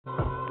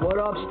What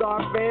up,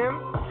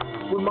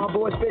 STARFAM? With my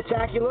boy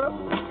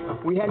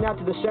Spitacular. We heading out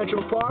to the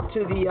Central Park to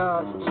the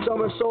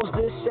summer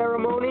solstice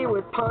ceremony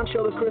with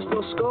Poncho the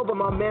Crystal Skull, but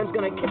my man's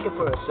gonna kick it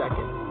for a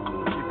second.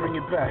 You bring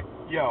it back.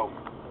 Yo.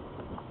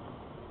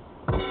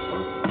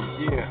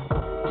 Yeah.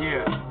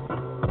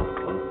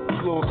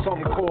 A little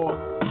something called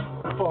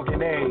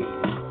fucking A.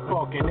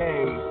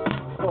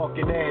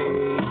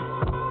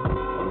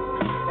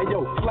 Hey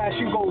yo,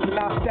 flashing goals and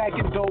not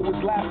stacking dough is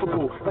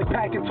laughable. Like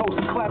packing toast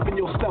and clapping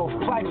yourself.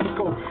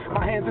 Plaxico,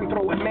 my hands and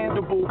throw at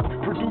mandible.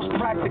 Produce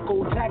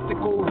practical,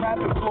 tactical,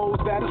 rapping flows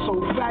that are so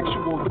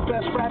factual. The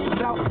best rappers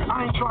out,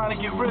 I ain't trying to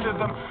get rid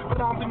of them, but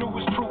I'm the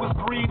newest, truest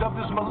breed of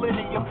this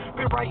millennium.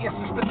 Been writing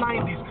since the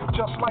 90s,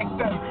 just like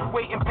them.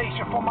 Waiting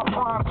patient for my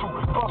prime to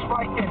bust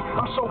right in.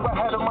 I'm so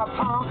ahead of my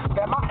time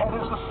that my head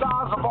is the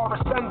size of our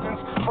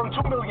ascendants from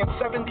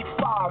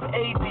 2,075,000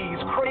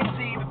 ADs.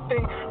 Crazy to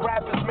think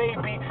rappers may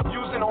be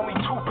using only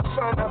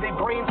 2% of their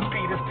brain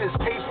speed. It's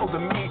distasteful to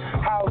me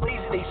how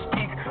lazy they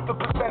speak. The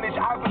percentage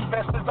I've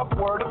invested is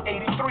upward of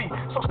 83.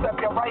 So step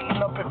your writing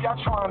up if y'all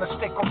trying to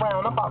stick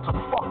around. I'm about to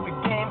fuck the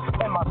game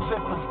and my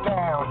zipper's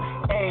down.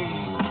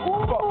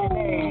 Fucking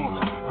A,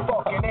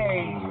 fucking A,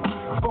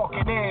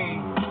 fucking A,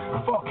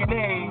 fucking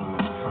A,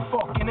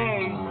 fucking A,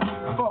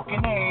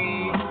 fucking A.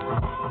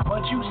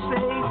 What you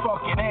say?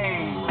 Fucking A,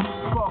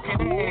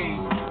 fucking A,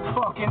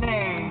 fucking A,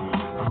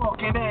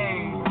 fucking A,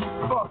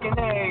 fucking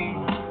A,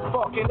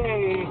 fucking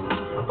A,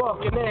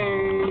 fucking A.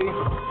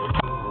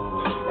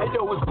 Hey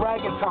yo, it's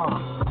bragging time.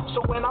 So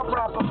when I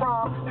rap a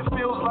rhyme, it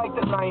feels like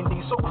the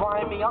 90s. So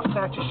grimy, I'll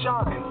snatch your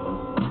shine.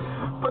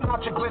 But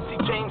not your glitzy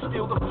chain,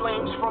 steal the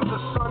flames from the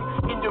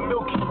sun in your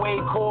Milky Way.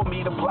 Call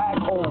me the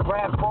black hole,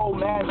 rap bro,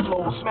 mad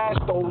slow. Smash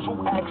those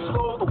who act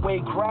slow the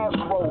way grass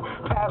grow.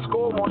 Pass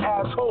go on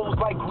assholes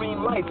like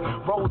green lights.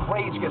 Road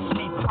rage gets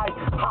speed tight,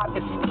 hot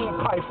as steam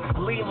pipes.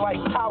 Lean like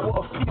Tower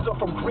of Pisa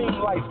from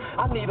green life.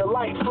 I need a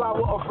light,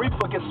 flower of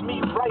reefer gets me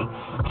right.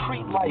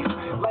 Treat life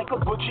like a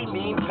butchy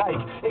mean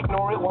type.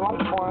 Ignore it while I'm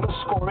trying to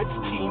score its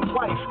team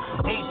wife.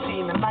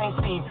 18 and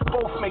 19,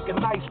 both make a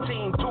nice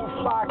team. 2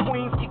 fly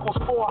queens equals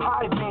 4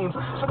 high beams.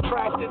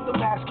 Subtracted, the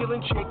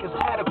masculine chick is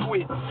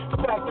adequate.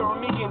 Factor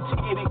me into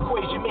the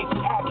equation makes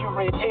it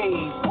accurate.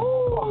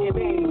 Fucking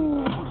A,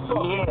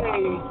 fucking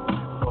A,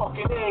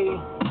 fucking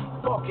A,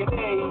 fucking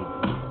A,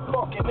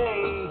 fucking A,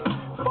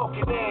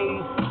 fucking A.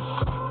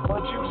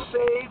 What you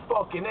say?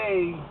 Fucking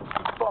A,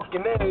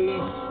 fucking A,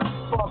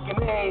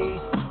 fucking A.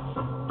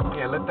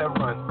 Yeah, let that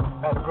run.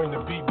 I had to bring the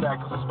beat back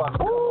because it's about to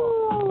come up.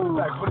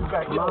 Put it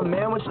back, yo. My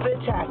man was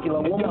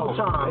Spitacular. One more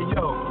time. Hey,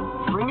 yo,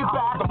 bring it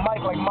back. The mic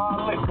like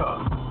my liquor.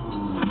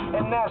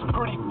 And that's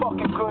pretty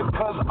fucking good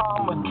cause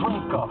I'm a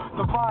drinker.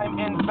 The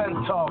rhyme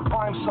inventor,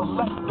 rhyme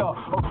selector.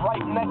 Of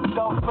right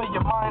nectar for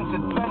your mind's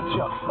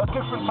adventure. A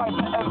different type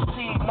of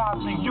MC, not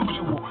the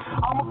usual.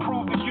 I'ma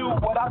prove to you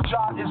what I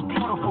jot is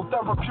beautiful.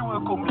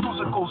 Therapeutical,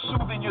 musical,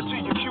 soothing you to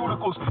your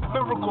cuticles.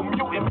 Lyrical,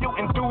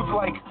 mutant dudes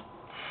like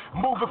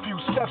move a few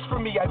steps for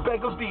me, I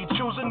beg of thee.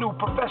 Choose a new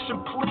profession,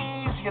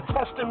 please. You're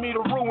testing me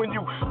to ruin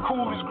you.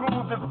 Cool as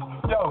groove.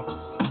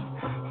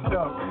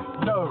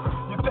 Yo,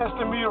 you're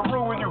testing me to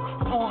ruin you.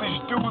 Foolish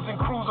dudes and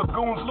crews of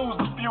goons lose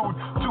the feud.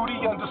 To the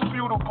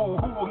undisputable,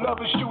 who will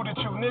never shoot at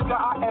you. Nigga,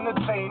 I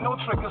entertain, no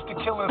triggers to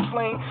kill and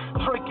flame.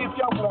 Trick if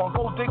y'all want,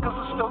 gold diggers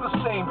are still the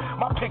same.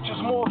 My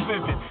picture's more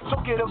vivid, so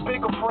get a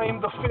bigger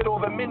frame to fit all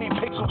the mini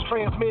pixels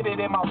transmitted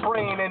in my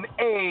brain. And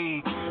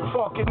A,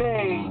 fucking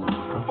A,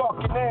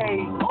 fucking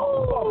A,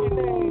 fucking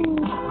A,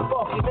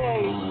 fucking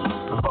A,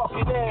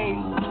 fucking A,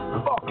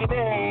 fucking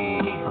A.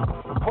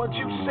 What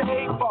you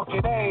say?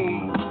 Fucking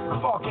A,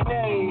 fucking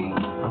A,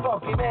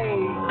 fucking A,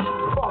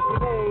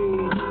 fucking A.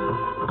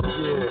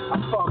 Yeah, I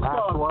fucked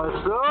up.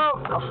 What's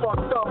up? I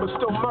fucked up but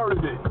still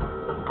murdered it.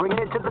 Bring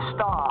it to the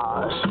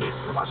stars.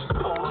 Watch the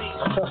police.